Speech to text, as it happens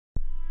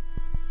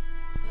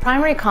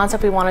primary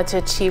concept we wanted to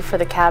achieve for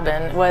the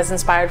cabin was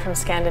inspired from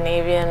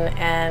Scandinavian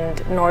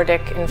and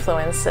Nordic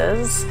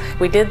influences.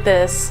 We did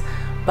this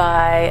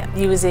by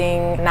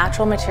using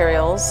natural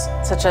materials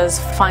such as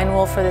fine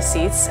wool for the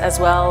seats as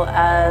well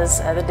as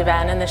the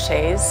divan and the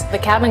chaise. The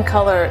cabin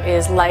color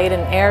is light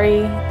and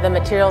airy. The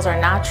materials are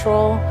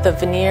natural. The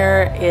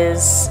veneer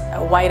is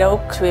white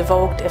oak to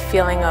evoke a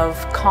feeling of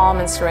calm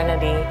and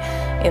serenity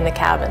in the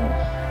cabin.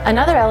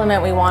 Another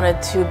element we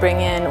wanted to bring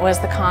in was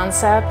the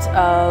concept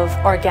of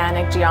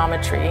organic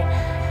geometry.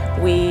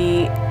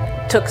 We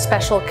took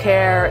special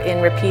care in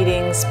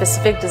repeating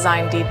specific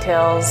design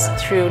details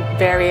through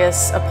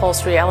various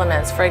upholstery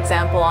elements. For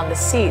example, on the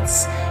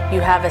seats,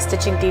 you have a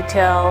stitching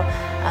detail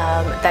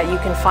that you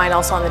can find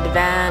also on the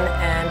divan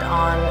and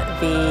on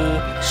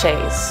the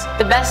chaise.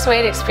 The best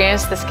way to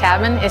experience this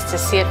cabin is to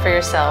see it for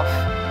yourself.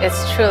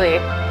 It's truly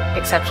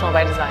exceptional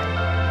by design.